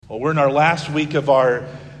Well, we're in our last week of our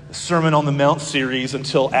Sermon on the Mount series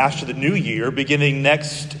until after the new year, beginning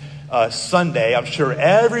next Sunday. I'm sure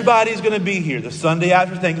everybody's going to be here. The Sunday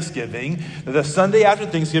after Thanksgiving. The Sunday after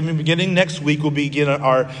Thanksgiving, beginning next week, we'll begin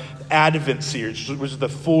our Advent series, which is the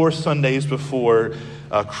 4 Sundays before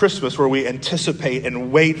Christmas, where we anticipate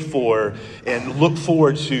and wait for and look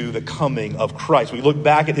forward to the coming of Christ. We look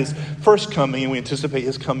back at his first coming and we anticipate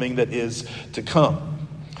his coming that is to come.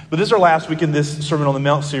 But this is our last week in this Sermon on the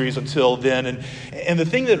Mount series until then. And the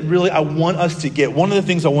thing that really I want us to get, one of the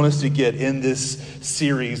things I want us to get in this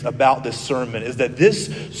series about this sermon is that this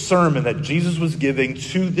sermon that Jesus was giving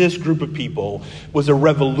to this group of people was a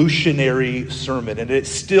revolutionary sermon. And it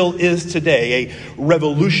still is today a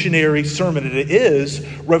revolutionary sermon. And it is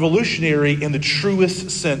revolutionary in the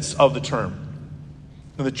truest sense of the term.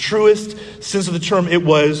 In the truest sense of the term, it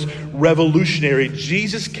was revolutionary.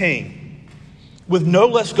 Jesus came with no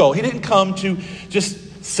less goal. He didn't come to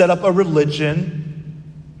just set up a religion.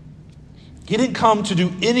 He didn't come to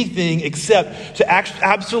do anything except to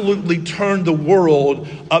absolutely turn the world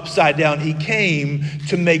upside down. He came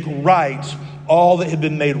to make right all that had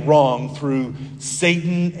been made wrong through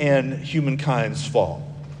Satan and humankind's fall.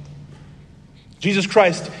 Jesus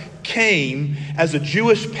Christ came as a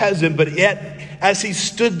Jewish peasant, but yet as he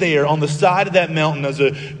stood there on the side of that mountain as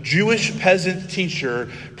a Jewish peasant teacher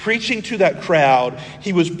preaching to that crowd,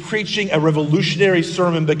 he was preaching a revolutionary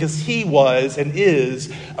sermon because he was and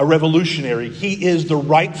is a revolutionary. He is the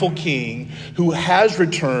rightful king who has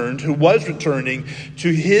returned, who was returning to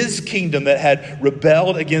his kingdom that had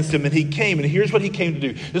rebelled against him. And he came, and here's what he came to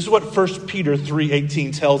do. This is what 1 Peter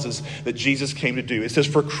 3:18 tells us that Jesus came to do. It says,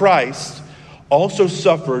 "For Christ also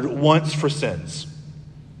suffered once for sins,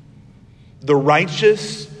 the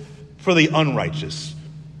righteous for the unrighteous."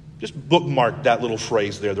 Just bookmark that little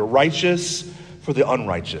phrase there. The righteous for the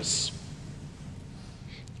unrighteous.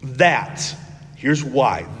 That, here's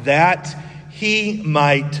why, that he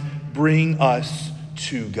might bring us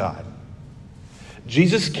to God.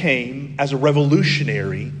 Jesus came as a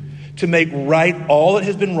revolutionary to make right all that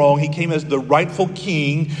has been wrong. He came as the rightful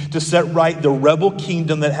king to set right the rebel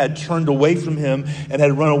kingdom that had turned away from him and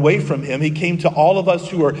had run away from him. He came to all of us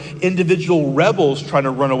who are individual rebels trying to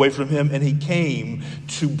run away from him, and he came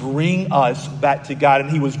to bring us back to God. And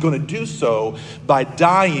he was going to do so by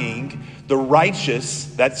dying the righteous,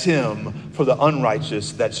 that's him, for the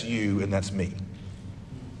unrighteous, that's you and that's me.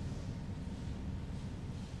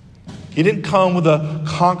 He didn't come with a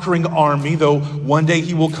conquering army, though one day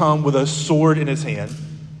he will come with a sword in his hand.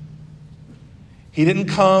 He didn't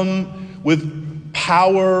come with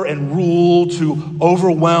power and rule to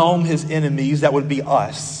overwhelm his enemies. That would be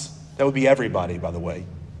us. That would be everybody, by the way.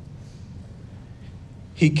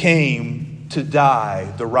 He came to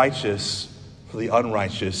die, the righteous for the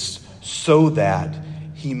unrighteous, so that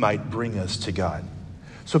he might bring us to God.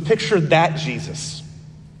 So picture that Jesus,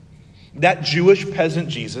 that Jewish peasant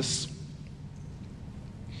Jesus,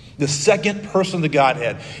 the second person of the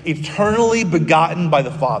Godhead, eternally begotten by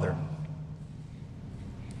the Father,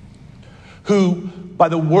 who by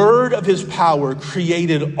the word of his power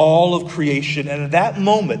created all of creation. And at that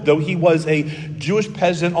moment, though he was a Jewish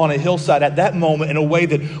peasant on a hillside, at that moment, in a way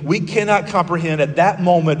that we cannot comprehend, at that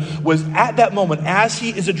moment, as he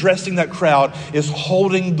is addressing that crowd, is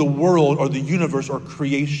holding the world or the universe or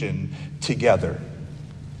creation together.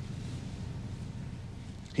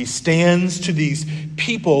 He stands to these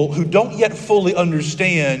people who don't yet fully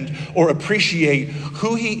understand or appreciate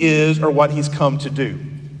who he is or what he's come to do.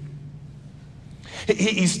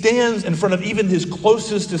 He stands in front of even his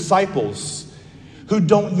closest disciples who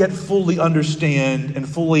don't yet fully understand and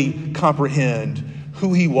fully comprehend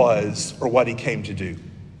who he was or what he came to do.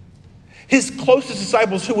 His closest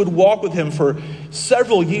disciples who would walk with him for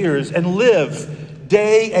several years and live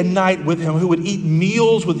day and night with him, who would eat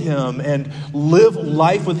meals with him and live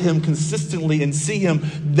life with him consistently and see him,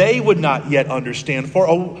 they would not yet understand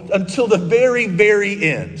until the very, very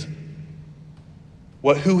end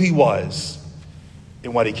who he was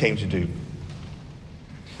and what he came to do.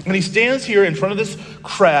 And he stands here in front of this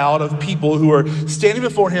crowd of people who are standing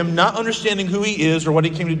before him, not understanding who he is or what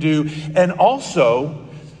he came to do, and also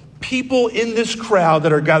people in this crowd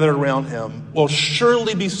that are gathered around him will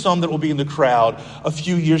surely be some that will be in the crowd a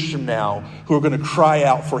few years from now who are going to cry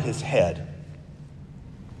out for his head.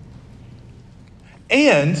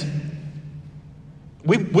 And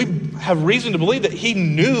we have reason to believe that he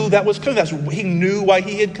knew that was coming. He knew why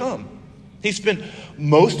he had come. He spent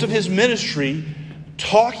most of his ministry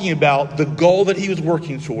talking about the goal that he was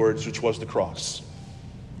working towards, which was the cross.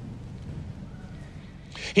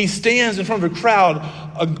 He stands in front of a crowd,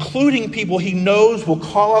 including people he knows will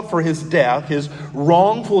call out for his death, his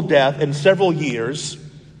wrongful death in several years.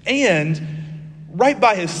 And right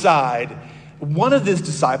by his side, one of his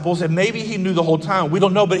disciples, and maybe he knew the whole time, we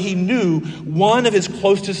don't know, but he knew one of his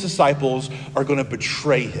closest disciples are going to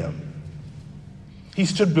betray him. He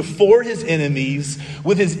stood before his enemies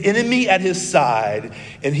with his enemy at his side,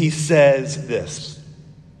 and he says this.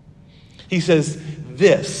 He says,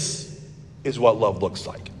 this is what love looks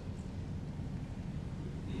like.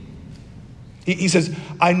 He says,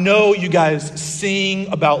 I know you guys sing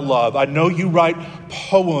about love. I know you write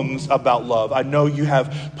poems about love. I know you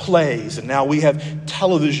have plays, and now we have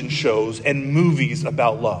television shows and movies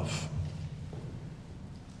about love.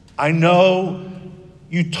 I know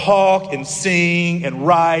you talk and sing and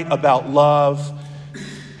write about love,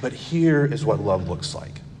 but here is what love looks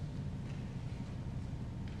like.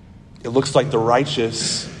 It looks like the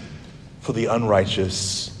righteous for the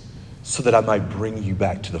unrighteous, so that I might bring you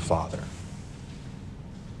back to the Father.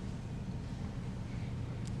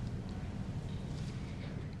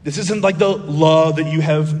 This isn't like the love that you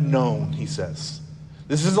have known, he says.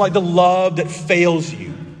 This isn't like the love that fails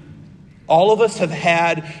you. All of us have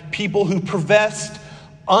had people who professed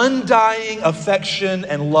undying affection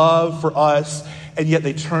and love for us, and yet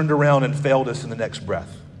they turned around and failed us in the next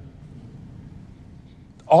breath.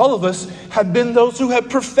 All of us have been those who have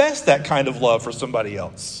professed that kind of love for somebody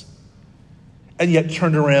else, and yet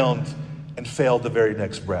turned around and failed the very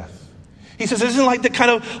next breath. He says, it isn't like the kind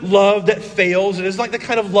of love that fails. It isn't like the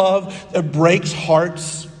kind of love that breaks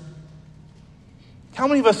hearts. How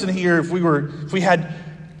many of us in here, if we had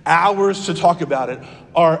hours to talk about it,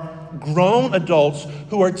 are grown adults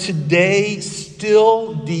who are today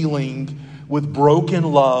still dealing with broken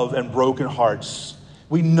love and broken hearts?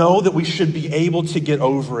 We know that we should be able to get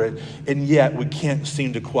over it, and yet we can't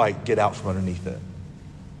seem to quite get out from underneath it.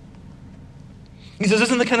 He says,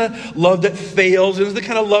 isn't the kind of love that fails, isn't the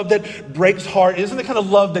kind of love that breaks heart, isn't the kind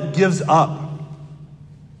of love that gives up.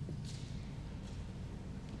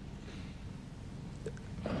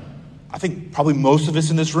 I think probably most of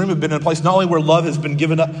us in this room have been in a place not only where love has been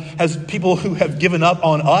given up, has people who have given up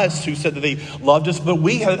on us who said that they loved us, but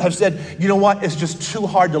we have said, you know what, it's just too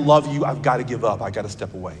hard to love you. I've got to give up. I've got to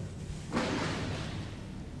step away.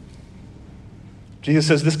 Jesus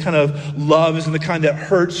says this kind of love isn't the kind that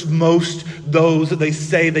hurts most those that they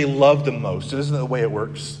say they love the most. It isn't the way it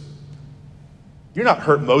works. You're not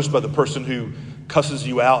hurt most by the person who cusses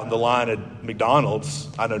you out in the line at McDonald's.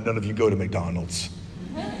 I know none of you go to McDonald's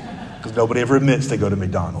because nobody ever admits they go to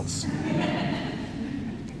McDonald's.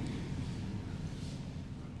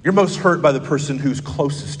 You're most hurt by the person who's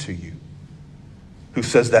closest to you, who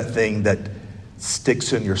says that thing that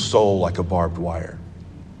sticks in your soul like a barbed wire.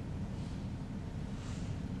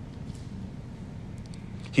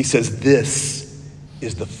 He says, this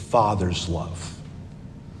is the Father's love.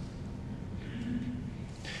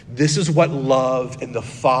 This is what love in the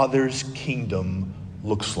Father's kingdom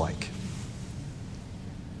looks like.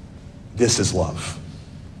 This is love.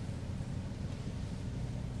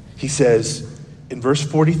 He says in verse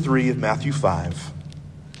 43 of Matthew 5,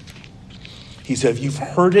 he said, you've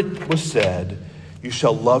heard it was said, you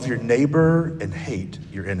shall love your neighbor and hate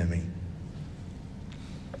your enemy.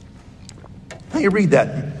 Now you read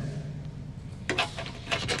that.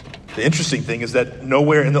 The interesting thing is that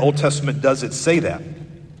nowhere in the Old Testament does it say that.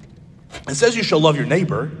 It says you shall love your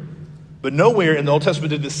neighbor, but nowhere in the Old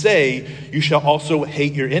Testament did it say you shall also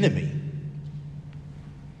hate your enemy.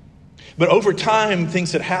 But over time,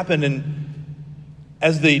 things had happened, and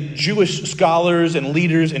as the Jewish scholars and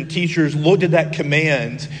leaders and teachers looked at that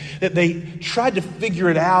command, that they tried to figure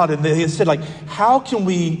it out, and they said, like, how can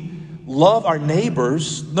we love our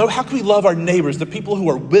neighbors? No, how can we love our neighbors, the people who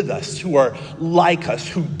are with us, who are like us,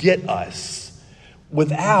 who get us,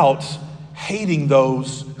 without hating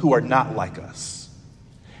those who are not like us,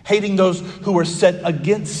 hating those who are set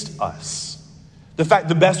against us?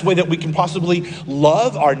 The best way that we can possibly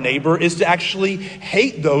love our neighbor is to actually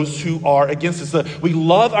hate those who are against us. We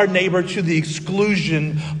love our neighbor to the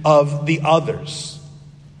exclusion of the others.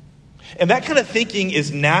 And that kind of thinking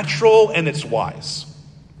is natural and it's wise.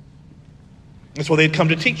 That's why they'd come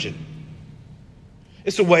to teach it.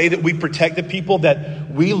 It's a way that we protect the people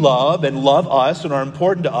that we love and love us and are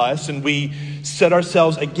important to us, and we set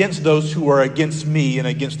ourselves against those who are against me and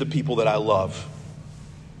against the people that I love.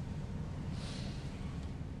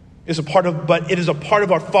 But it is a part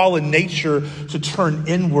of our fallen nature to turn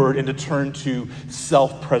inward and to turn to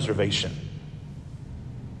self-preservation.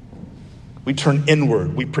 We turn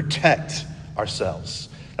inward. We protect ourselves.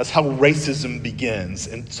 That's how racism begins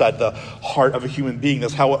inside the heart of a human being.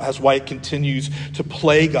 That's why it continues to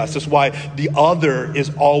plague us. That's why the other is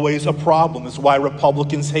always a problem. That's why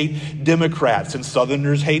Republicans hate Democrats and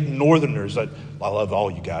Southerners hate Northerners. I love all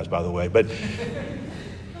you guys, by the way. But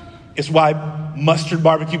it's why mustard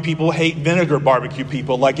barbecue people hate vinegar barbecue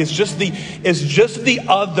people. Like it's just the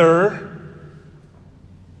other.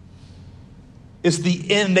 It's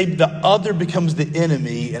the end. The other becomes the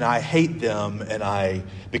enemy, and I hate them,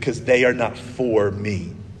 because they are not for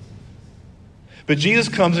me. But Jesus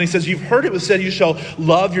comes and he says, you've heard it was said, you shall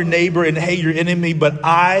love your neighbor and hate your enemy, but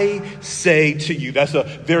I say to you. That's a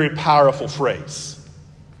very powerful phrase.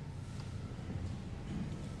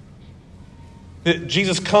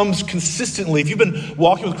 Jesus comes consistently. If you've been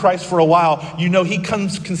walking with Christ for a while, you know he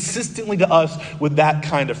comes consistently to us with that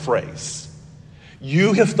kind of phrase.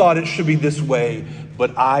 You have thought it should be this way,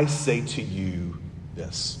 but I say to you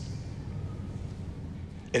this.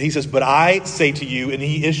 And he says, but I say to you, and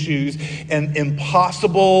he issues an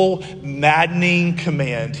impossible, maddening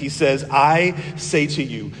command. He says, I say to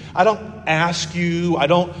you. I don't ask you, I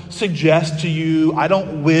don't suggest to you, I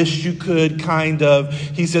don't wish you could, kind of.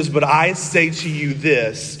 He says, but I say to you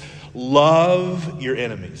this, love your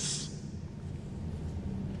enemies.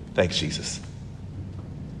 Thanks, Jesus.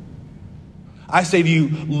 I say to you,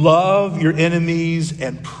 love your enemies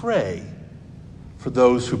and pray for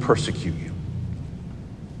those who persecute you.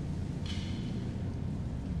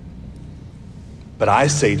 But I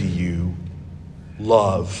say to you,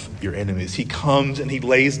 love your enemies. He comes and he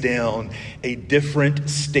lays down a different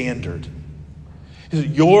standard.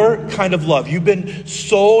 Your kind of love. You've been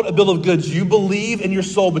sold a bill of goods. You believe in your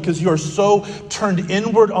soul because you are so turned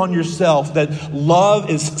inward on yourself that love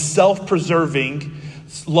is self-preserving.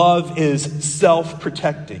 Love is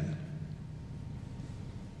self-protecting.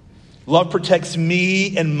 Love protects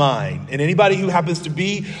me and mine. And anybody who happens to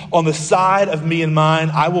be on the side of me and mine,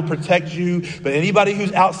 I will protect you. But anybody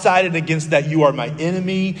who's outside and against that, you are my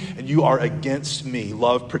enemy and you are against me.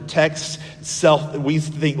 Love protects we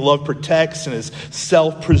think love protects and is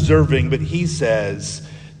self-preserving. But he says,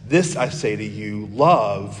 this I say to you,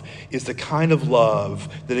 love is the kind of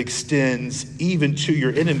love that extends even to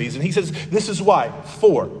your enemies. And he says, this is why.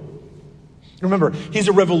 Remember, he's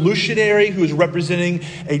a revolutionary who is representing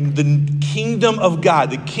the kingdom of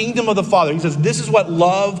God, the kingdom of the Father. He says, this is what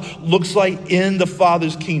love looks like in the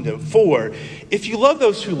Father's kingdom. 4, if you love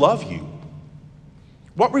those who love you,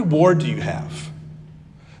 what reward do you have?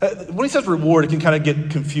 When he says reward, it can kind of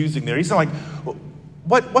get confusing there. He's like,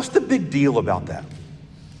 what's the big deal about that?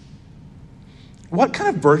 What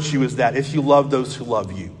kind of virtue is that if you love those who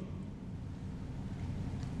love you?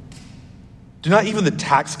 Do not even the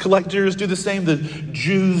tax collectors do the same? The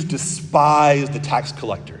Jews despised the tax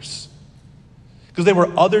collectors because they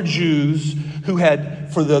were other Jews who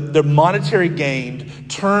had, for their monetary gain,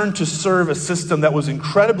 turned to serve a system that was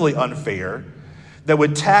incredibly unfair, that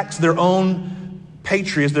would tax their own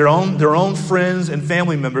patriots, their own friends and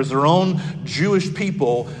family members, their own Jewish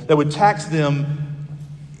people, that would tax them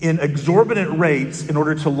in exorbitant rates in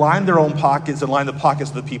order to line their own pockets and line the pockets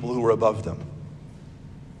of the people who were above them.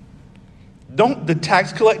 Don't the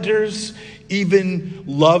tax collectors even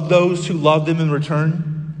love those who love them in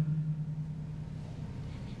return?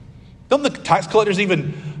 Don't the tax collectors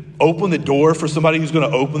even open the door for somebody who's going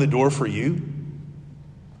to open the door for you?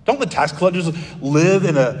 Don't the tax collectors live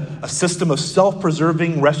in a system of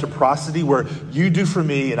self-preserving reciprocity where you do for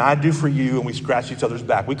me and I do for you and we scratch each other's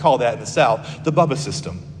back? We call that in the South the Bubba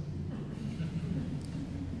system.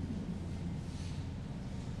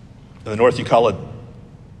 In the North, you call it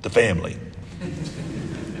the family.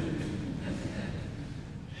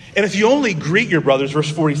 And if you only greet your brothers,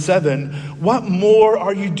 verse 47, what more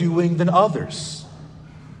are you doing than others?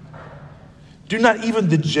 Do not even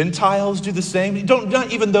the Gentiles do the same?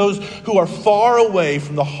 Not even those who are far away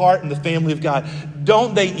from the heart and the family of God,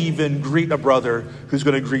 don't they even greet a brother who's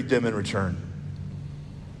going to greet them in return?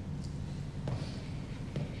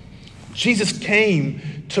 Jesus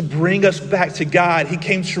came to bring us back to God. He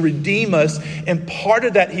came to redeem us. And part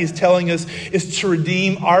of that, he's telling us, is to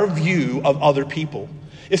redeem our view of other people.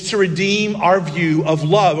 It's to redeem our view of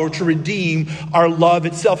love, or to redeem our love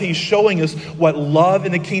itself. He's showing us what love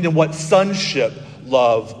in the kingdom, what sonship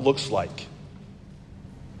love looks like.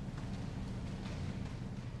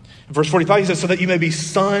 In verse 45, he says, so that you may be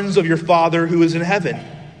sons of your Father who is in heaven.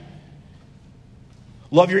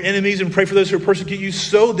 Love your enemies and pray for those who persecute you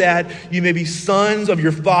so that you may be sons of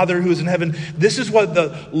your Father who is in heaven. This is what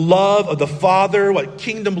the love of the Father, what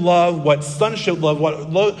kingdom love, what sonship love,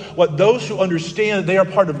 what those who understand that they are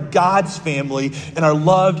part of God's family and are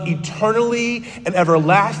loved eternally and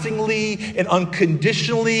everlastingly and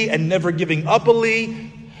unconditionally and never giving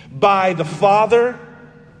uply by the Father.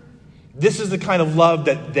 This is the kind of love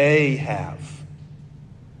that they have.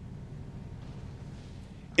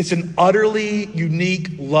 It's an utterly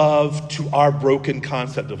unique love to our broken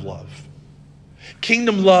concept of love.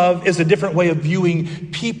 Kingdom love is a different way of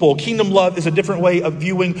viewing people. Kingdom love is a different way of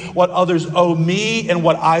viewing what others owe me and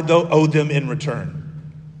what I owe them in return.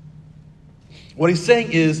 What he's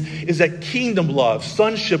saying is that kingdom love,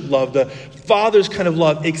 sonship love, the Father's kind of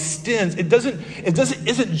love extends. It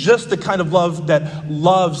isn't just the kind of love that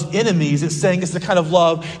loves enemies. It's saying it's the kind of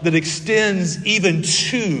love that extends even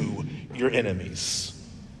to your enemies.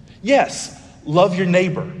 Yes, love your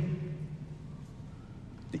neighbor.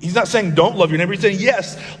 He's not saying don't love your neighbor. He's saying,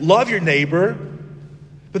 yes, love your neighbor.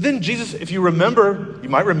 But then Jesus, if you remember, you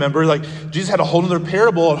might remember, like Jesus had a whole other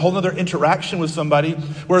parable, a whole other interaction with somebody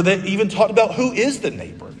where they even talked about who is the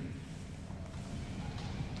neighbor.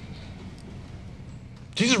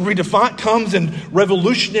 Jesus comes and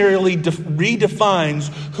revolutionarily redefines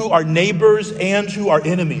who our neighbors and who our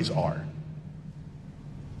enemies are.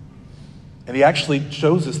 And he actually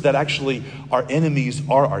shows us that actually our enemies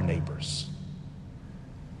are our neighbors.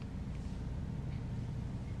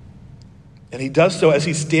 And he does so as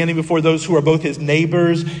he's standing before those who are both his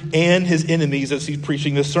neighbors and his enemies as he's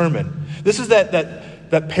preaching this sermon. This is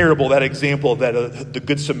that parable, that example of the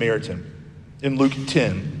Good Samaritan in Luke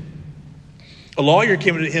 10. A lawyer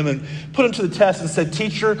came to him and put him to the test and said,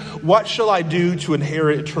 "Teacher, what shall I do to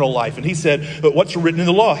inherit eternal life?" And he said, "But what's written in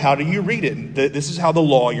the law? How do you read it?" And this is how the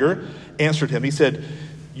lawyer answered him. He said,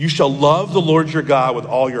 "You shall love the Lord your God with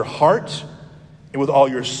all your heart and with all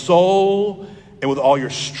your soul and with all your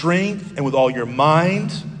strength and with all your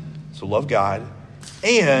mind." So love God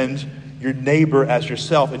and your neighbor as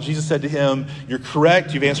yourself. And Jesus said to him, "You're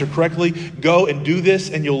correct. You've answered correctly. Go and do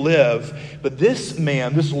this and you'll live." But this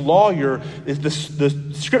man, this lawyer,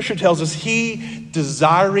 the scripture tells us he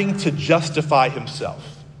desiring to justify himself,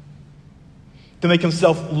 to make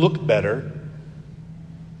himself look better,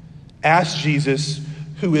 asked Jesus,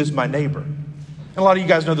 "Who is my neighbor?" And a lot of you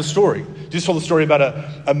guys know the story. Jesus told the story about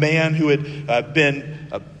a man who had been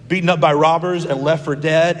beaten up by robbers and left for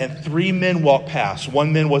dead, and three men walked past.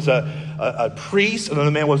 One man was a priest, another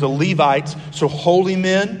man was a Levite, so holy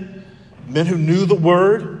men who knew the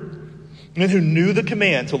word, men who knew the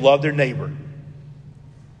command to love their neighbor. And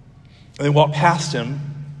they walked past him,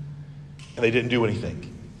 and they didn't do anything.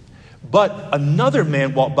 But another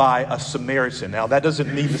man walked by, a Samaritan. Now, that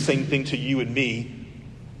doesn't mean the same thing to you and me.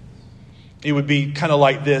 It would be kind of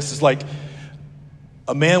like this. It's like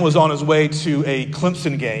a man was on his way to a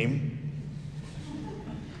Clemson game,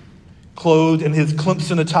 clothed in his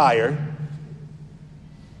Clemson attire,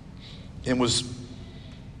 and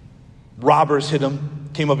robbers hit him,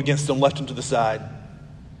 came up against him, left him to the side.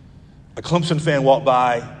 A Clemson fan walked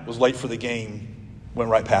by, was late for the game, went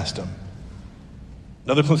right past him.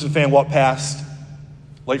 Another Clemson fan walked past,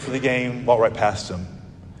 late for the game, walked right past him.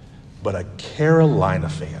 But a Carolina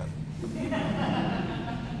fan,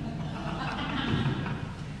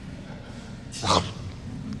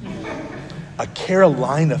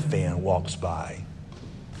 walks by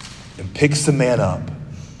and picks the man up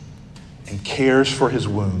and cares for his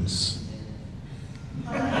wounds.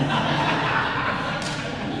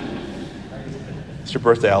 It's your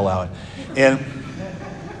birthday, I'll allow it. And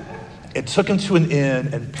it took him to an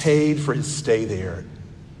inn and paid for his stay there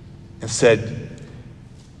and said,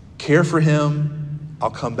 "Care for him,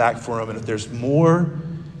 I'll come back for him. And if there's more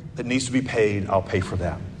that needs to be paid, I'll pay for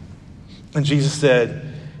that." And Jesus said,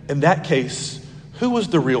 in that case, who was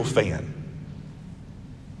the real fan?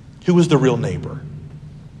 Who was the real neighbor?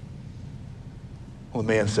 Well, the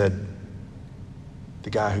man said, the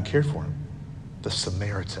guy who cared for him, the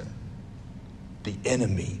Samaritan, the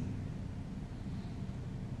enemy.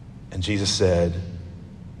 And Jesus said,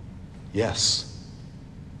 yes.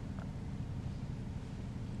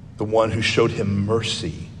 The one who showed him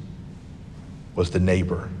mercy was the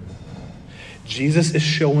neighbor. Jesus is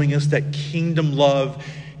showing us that kingdom love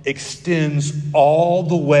extends all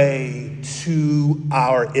the way to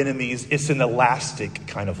our enemies. It's an elastic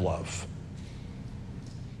kind of love.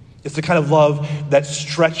 It's the kind of love that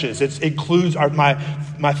stretches. It includes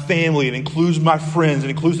my family. It includes my friends.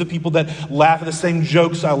 It includes the people that laugh at the same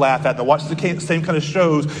jokes I laugh at and watch the same kind of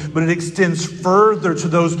shows. But it extends further to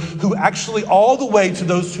those who actually, all the way to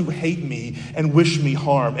those who hate me and wish me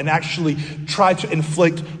harm and actually try to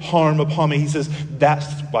inflict harm upon me. He says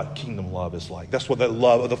that's what kingdom love is like. That's what the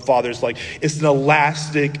love of the Father is like. It's an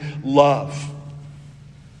elastic love.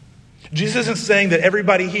 Jesus isn't saying that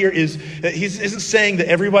everybody here he isn't saying that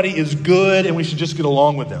everybody is good and we should just get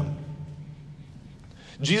along with them.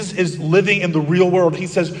 Jesus is living in the real world. He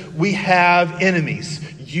says, we have enemies.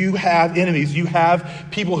 You have enemies. You have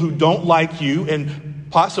people who don't like you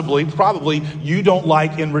and probably you don't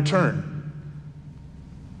like in return.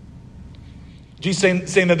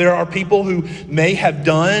 Jesus saying that there are people who may have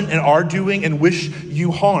done and are doing and wish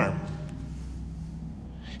you harm.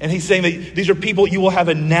 And he's saying that these are people you will have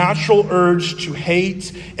a natural urge to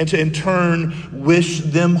hate and to in turn wish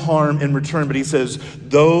them harm in return. But he says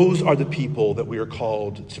those are the people that we are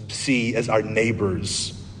called to see as our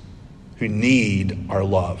neighbors who need our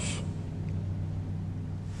love.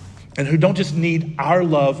 And who don't just need our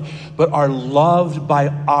love, but are loved by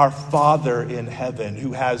our Father in heaven,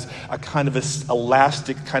 who has a kind of this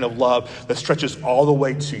elastic kind of love that stretches all the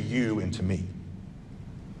way to you and to me.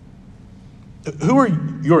 Who are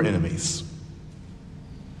your enemies? Do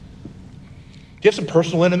you have some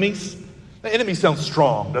personal enemies? The enemy sounds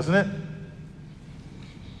strong, doesn't it?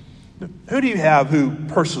 Who do you have who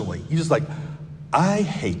personally, you just like, I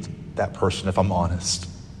hate that person if I'm honest?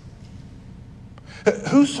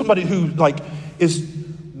 Who's somebody who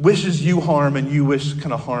wishes you harm and you wish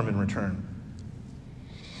kind of harm in return?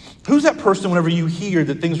 Who's that person whenever you hear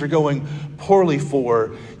that things are going poorly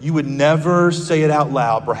for, you would never say it out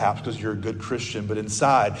loud perhaps because you're a good Christian, but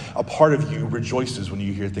inside a part of you rejoices when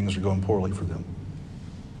you hear things are going poorly for them?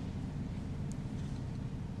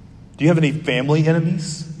 Do you have any family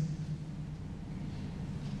enemies?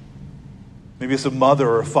 Maybe it's a mother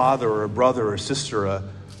or a father or a brother or a sister, a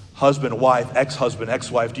husband, wife, ex-husband,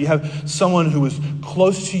 ex-wife. Do you have someone who was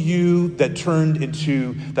close to you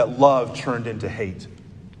that love turned into hate?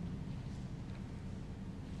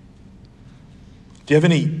 Do you have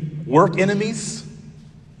any work enemies?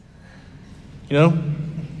 You know?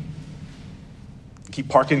 Keep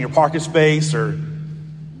parking in your parking space or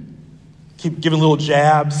keep giving little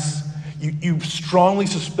jabs. You strongly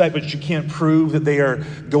suspect, but you can't prove that they are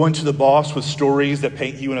going to the boss with stories that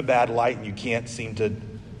paint you in a bad light and you can't seem to.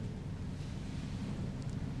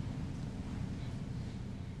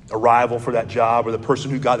 A rival for that job or the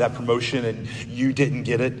person who got that promotion and you didn't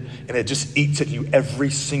get it, and it just eats at you every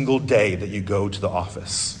single day that you go to the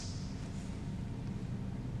office.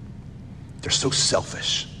 They're so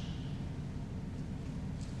selfish.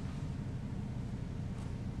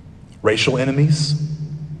 Racial enemies.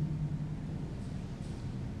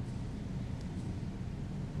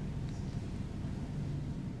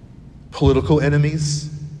 Political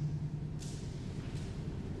enemies.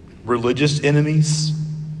 Religious enemies.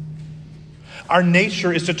 Our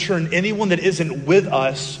nature is to turn anyone that isn't with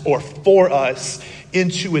us or for us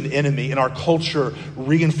into an enemy, and our culture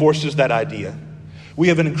reinforces that idea. We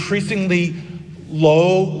have an increasingly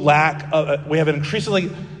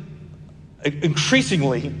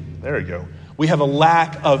we have a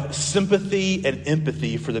lack of sympathy and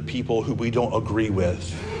empathy for the people who we don't agree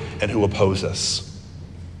with and who oppose us.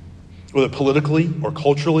 Whether politically or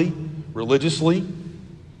culturally, religiously.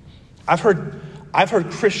 I've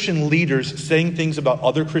heard Christian leaders saying things about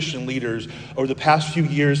other Christian leaders over the past few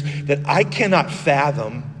years that I cannot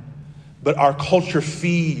fathom, but our culture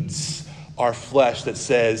feeds our flesh that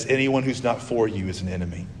says anyone who's not for you is an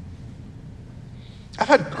enemy. I've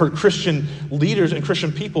heard Christian leaders and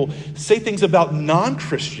Christian people say things about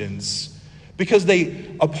non-Christians because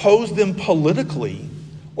they oppose them politically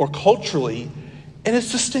or culturally, and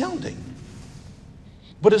it's astounding.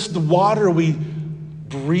 But it's the water we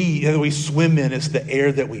breathe, that we swim in, it's the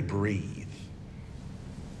air that we breathe.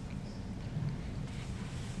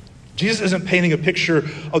 Jesus isn't painting a picture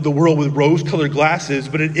of the world with rose-colored glasses,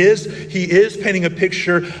 but he is painting a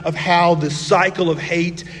picture of how the cycle of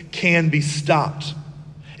hate can be stopped.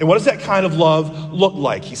 And what does that kind of love look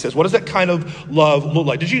like? He says, what does that kind of love look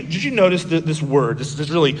like? Did you notice this word, this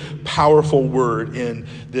really powerful word in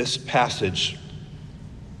this passage?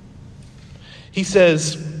 He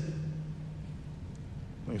says,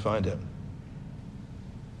 let me find it.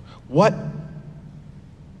 What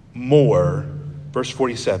more, verse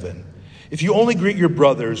 47, if you only greet your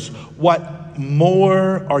brothers, what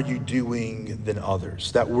more are you doing than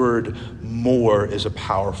others? That word more is a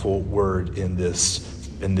powerful word in this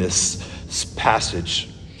passage.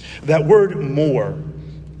 That word more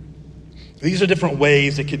These are different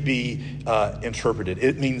ways it could be interpreted.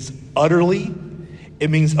 It means utterly. It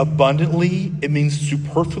means abundantly. It means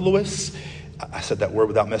superfluous. I said that word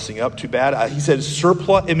without messing up. Too bad. He said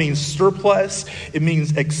surplus. It means surplus. It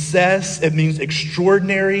means excess. It means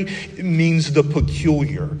extraordinary. It means the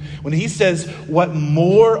peculiar. When he says, what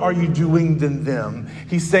more are you doing than them?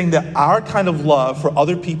 He's saying that our kind of love for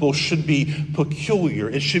other people should be peculiar.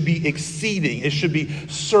 It should be exceeding. It should be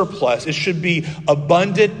surplus. It should be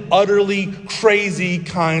abundant, utterly crazy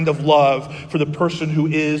kind of love for the person who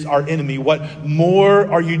is our enemy. What more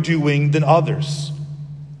are you doing than others?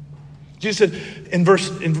 Jesus said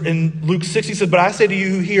in Luke 6, he said, but I say to you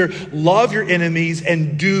who hear, love your enemies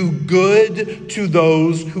and do good to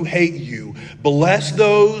those who hate you. Bless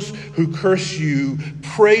those who curse you.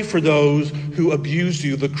 Pray for those who abuse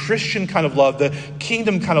you. The Christian kind of love, the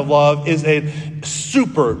kingdom kind of love is a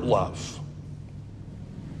super love.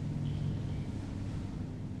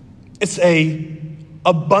 It's a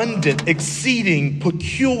abundant, exceeding,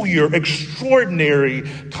 peculiar, extraordinary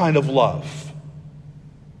kind of love.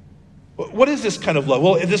 What is this kind of love?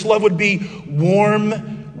 Well, this love would be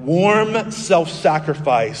warm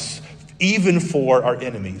self-sacrifice, even for our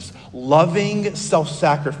enemies. Loving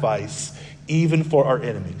self-sacrifice, even for our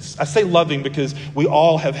enemies. I say loving because we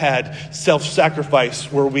all have had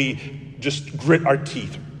self-sacrifice where we just grit our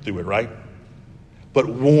teeth through it, right? But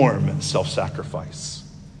warm self-sacrifice,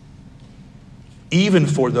 even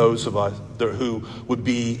for those of us who would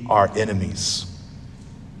be our enemies.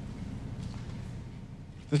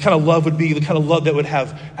 The kind of love would be the kind of love that would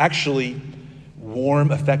have actually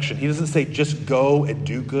warm affection. He doesn't say just go and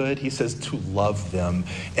do good. He says to love them.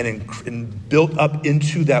 And built up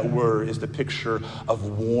into that word is the picture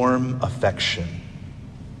of warm affection.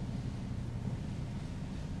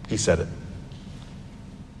 He said it.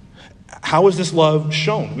 How is this love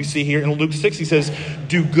shown? We see here in Luke 6, he says,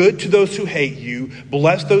 do good to those who hate you,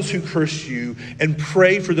 bless those who curse you, and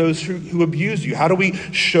pray for those who abuse you. How do we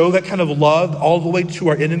show that kind of love all the way to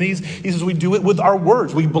our enemies? He says we do it with our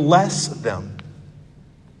words. We bless them.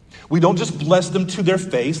 We don't just bless them to their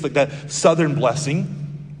face, like that southern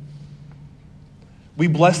blessing. We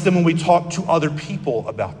bless them when we talk to other people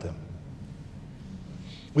about them.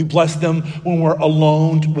 We bless them when we're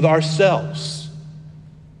alone with ourselves.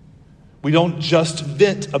 We don't just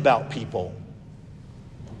vent about people.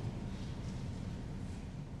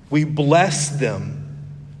 We bless them.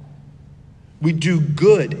 We do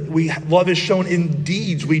good. Love is shown in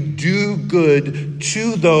deeds. We do good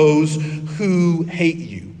to those who hate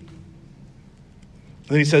you. And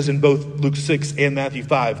then he says in both Luke 6 and Matthew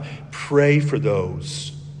 5, pray for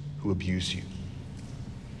those who abuse you.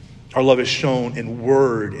 Our love is shown in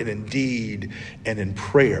word and in deed and in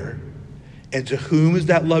prayer. And to whom is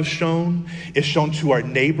that love shown? It's shown to our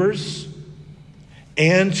neighbors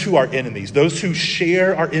and to our enemies, those who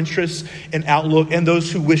share our interests and outlook, and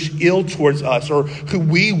those who wish ill towards us or who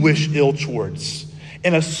we wish ill towards,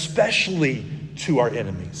 and especially to our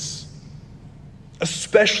enemies,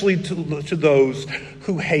 especially to those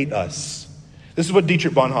who hate us. This is what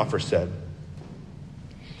Dietrich Bonhoeffer said.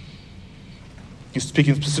 He's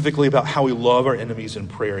speaking specifically about how we love our enemies in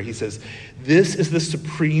prayer. He says, this is the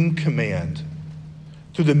supreme command.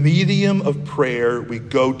 Through the medium of prayer, we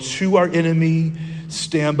go to our enemy,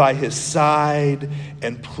 stand by his side,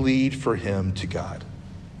 and plead for him to God.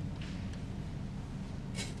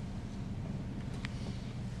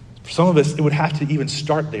 For some of us, it would have to even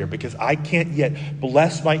start there because I can't yet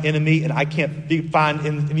bless my enemy and I can't find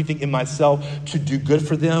anything in myself to do good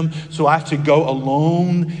for them. So I have to go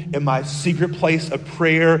alone in my secret place of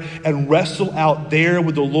prayer and wrestle out there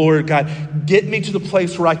with the Lord. God, get me to the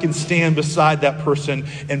place where I can stand beside that person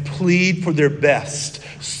and plead for their best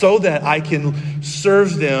so that I can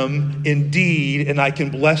serve them in deed and I can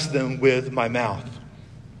bless them with my mouth.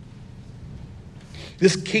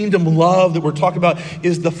 This kingdom love that we're talking about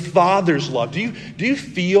is the Father's love. Do you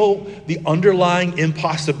feel the underlying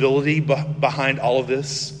impossibility behind all of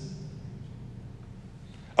this?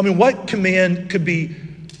 I mean, what command could be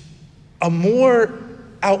a more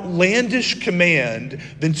outlandish command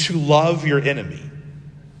than to love your enemy?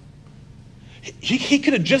 He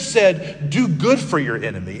could have just said, do good for your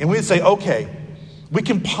enemy. And we'd say, okay, we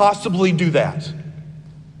can possibly do that.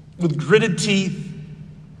 With gritted teeth,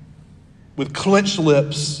 with clenched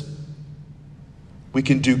lips, we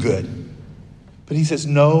can do good. But he says,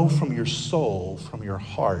 no, from your soul, from your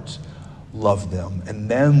heart, love them. And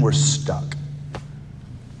then we're stuck.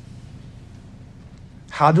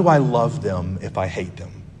 How do I love them if I hate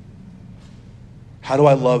them? How do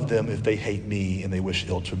I love them if they hate me and they wish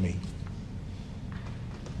ill to me?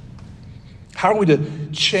 How are we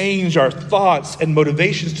to change our thoughts and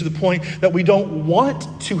motivations to the point that we don't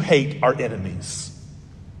want to hate our enemies?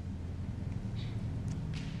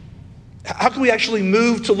 How can we actually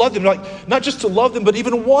move to love them? Like, not just to love them, but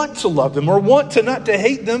even want to love them or want to not to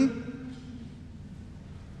hate them.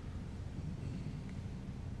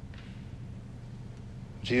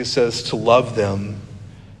 Jesus says to love them.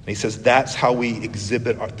 And he says that's how we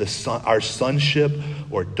exhibit our sonship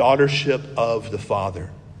or daughtership of the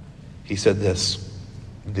Father. He said this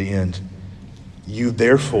at the end. You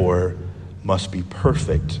therefore must be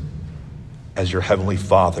perfect as your heavenly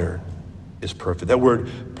Father is perfect. That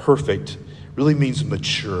word perfect really means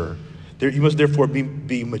mature. You must therefore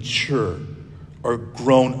be mature or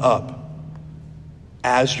grown up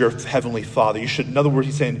as your heavenly Father. You should, in other words,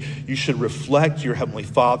 he's saying you should reflect your heavenly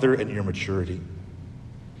Father and your maturity.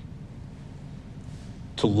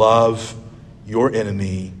 To love your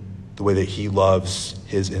enemy the way that he loves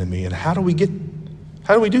his enemy. And how do we do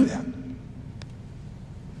that?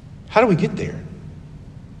 How do we get there?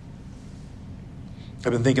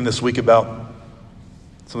 I've been thinking this week about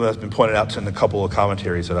something that's been pointed out in a couple of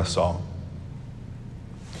commentaries that I saw.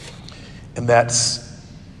 And that's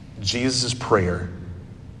Jesus' prayer.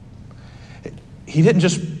 He didn't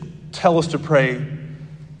just tell us to pray,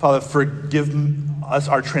 Father, forgive us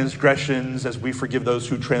our transgressions as we forgive those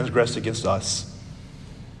who transgress against us.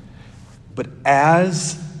 But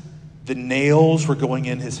as the nails were going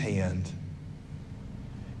in his hand,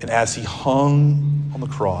 and as he hung on the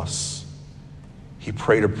cross, he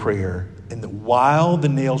prayed a prayer. And while the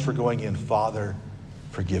nails were going in, Father,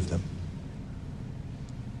 forgive them,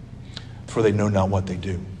 for they know not what they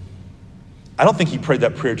do. I don't think he prayed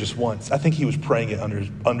that prayer just once. I think he was praying it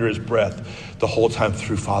under his breath the whole time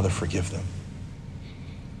through. Father, forgive them.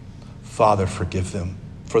 Father, forgive them,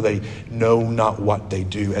 for they know not what they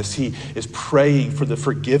do. As he is praying for the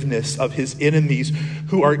forgiveness of his enemies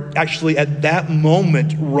who are actually at that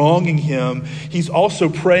moment wronging him, he's also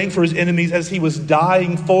praying for his enemies as he was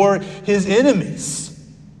dying for his enemies.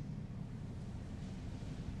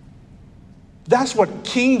 That's what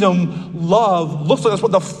kingdom love looks like. That's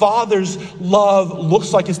what the Father's love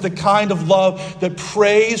looks like. It's the kind of love that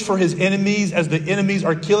prays for his enemies as the enemies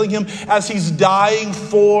are killing him, as he's dying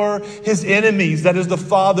for his enemies. That is the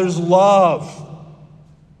Father's love.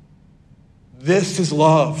 This is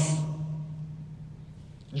love.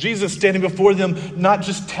 Jesus standing before them, not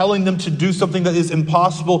just telling them to do something that is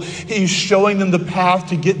impossible. He's showing them the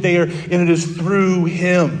path to get there, and it is through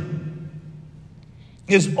him.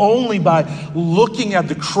 Is only by looking at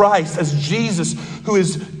the Christ as Jesus, who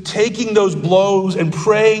is taking those blows and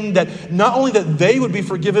praying that not only that they would be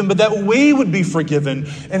forgiven, but that we would be forgiven.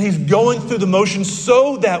 And he's going through the motions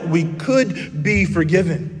so that we could be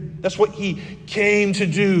forgiven. That's what he came to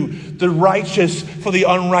do, the righteous for the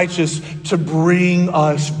unrighteous, to bring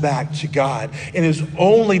us back to God. And it's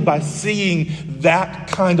only by seeing that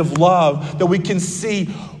kind of love that we can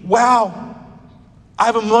see, wow, I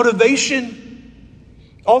have a motivation.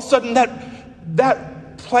 All of a sudden,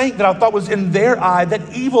 that plank that I thought was in their eye,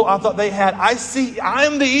 that evil I thought they had, I see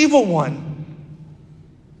I'm the evil one.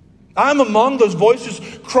 I'm among those voices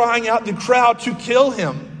crying out in the crowd to kill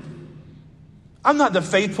him. I'm not the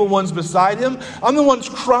faithful ones beside him. I'm the ones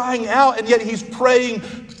crying out, and yet he's praying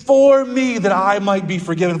for me that I might be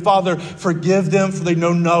forgiven. Father, forgive them, for they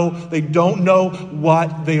don't know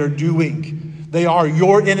what they are doing. They are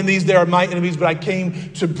your enemies, they are my enemies, but I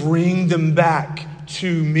came to bring them back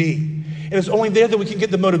to me. And it's only there that we can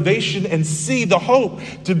get the motivation and see the hope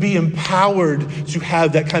to be empowered to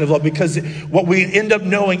have that kind of love. Because what we end up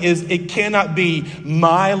knowing is it cannot be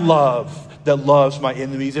my love that loves my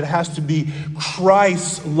enemies. It has to be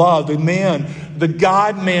Christ's love, the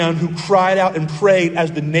God-man who cried out and prayed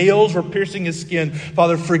as the nails were piercing his skin.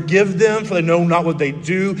 Father, forgive them, for they know not what they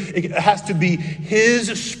do. It has to be his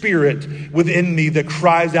spirit within me that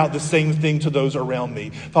cries out the same thing to those around me.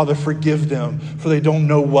 Father, forgive them, for they don't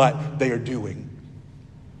know what they are doing.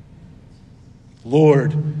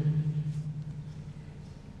 Lord,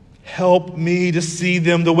 help me to see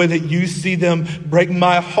them the way that you see them. Break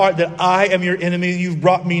my heart that I am your enemy. You've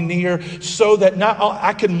brought me near so that not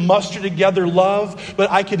I can muster together love, but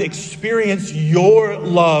I could experience your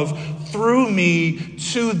love through me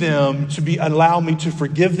to them, allow me to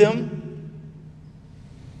forgive them,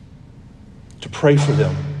 to pray for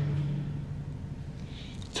them,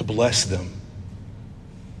 to bless them,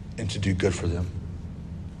 and to do good for them.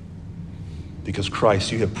 Because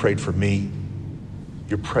Christ, you have prayed for me.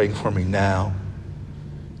 You're praying for me now.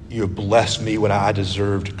 You have blessed me when I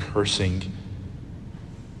deserved cursing.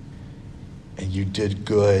 And you did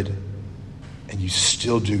good, and you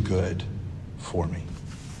still do good for me.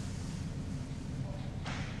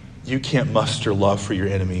 you can't muster love for your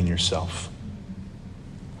enemy and yourself.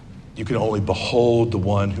 You can only behold the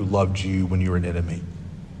one who loved you when you were an enemy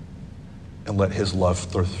and let his love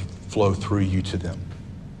flow through you to them.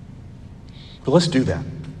 But let's do that.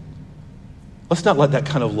 Let's not let that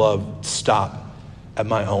kind of love stop at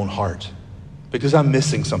my own heart, because I'm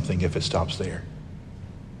missing something if it stops there.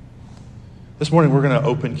 This morning we're going to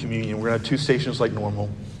open communion. We're going to have 2 stations like normal,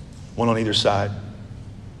 one on either side.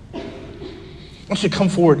 I want you to come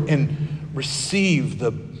forward and receive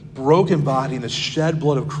the broken body and the shed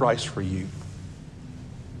blood of Christ for you.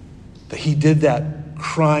 That he did that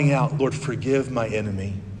crying out, Lord, forgive my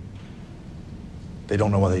enemy. They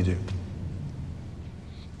don't know what they do.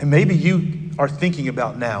 And maybe you are thinking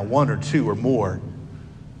about now 1 or 2 or more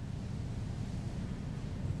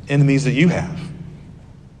enemies that you have,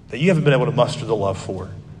 that you haven't been able to muster the love for.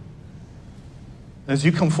 And as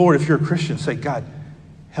you come forward, if you're a Christian, say, God,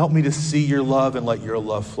 help me to see your love and let your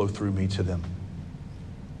love flow through me to them.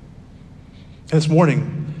 And this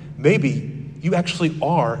morning, maybe you actually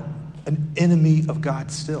are an enemy of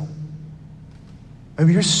God still.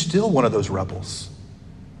 Maybe you're still one of those rebels.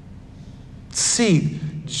 See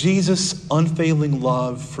Jesus' unfailing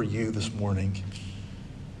love for you this morning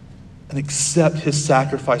and accept his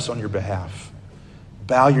sacrifice on your behalf.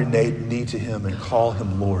 Bow your knee to him and call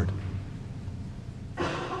him Lord.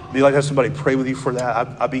 Be like to have somebody pray with you for that.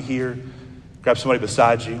 I'll be here. Grab somebody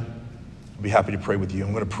beside you. I'll be happy to pray with you.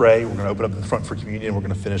 I'm going to pray. We're going to open up in the front for communion. We're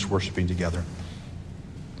going to finish worshiping together.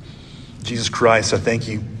 Jesus Christ, I thank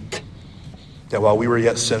you that while we were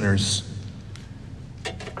yet sinners,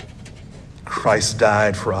 Christ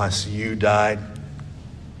died for us. You died.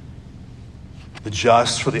 The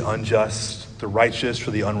just for the unjust, the righteous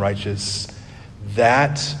for the unrighteous,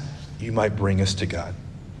 that you might bring us to God.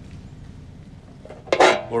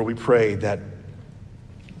 Lord, we pray that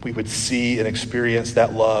we would see and experience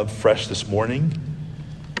that love fresh this morning,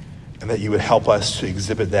 and that you would help us to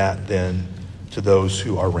exhibit that then to those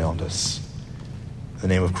who are around us. In the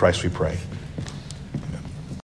name of Christ we pray.